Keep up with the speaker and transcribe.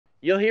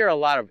You'll hear a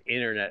lot of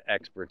internet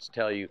experts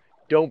tell you,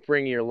 don't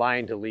bring your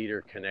line to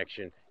leader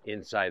connection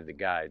inside the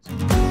guides.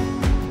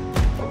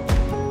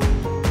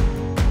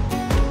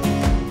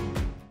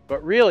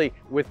 But really,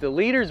 with the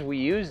leaders we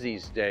use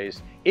these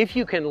days, if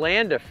you can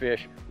land a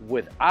fish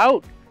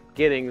without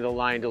getting the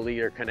line to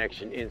leader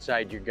connection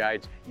inside your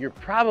guides, you're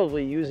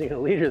probably using a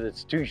leader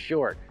that's too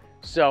short.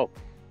 So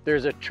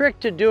there's a trick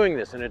to doing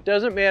this, and it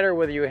doesn't matter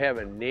whether you have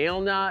a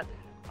nail knot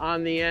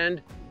on the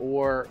end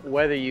or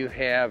whether you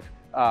have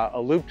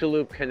a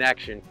loop-to-loop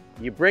connection.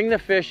 You bring the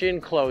fish in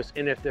close,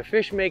 and if the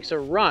fish makes a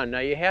run, now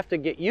you have to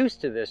get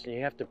used to this and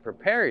you have to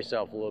prepare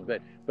yourself a little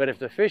bit, but if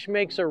the fish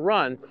makes a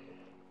run,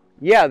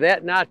 yeah,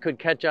 that knot could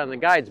catch on the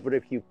guides, but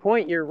if you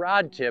point your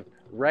rod tip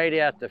right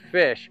at the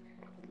fish,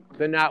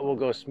 the knot will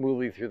go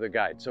smoothly through the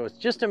guide. So it's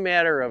just a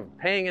matter of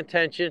paying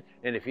attention,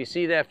 and if you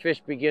see that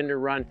fish begin to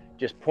run,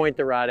 just point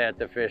the rod at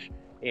the fish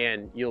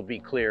and you'll be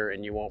clear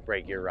and you won't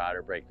break your rod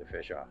or break the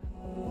fish off.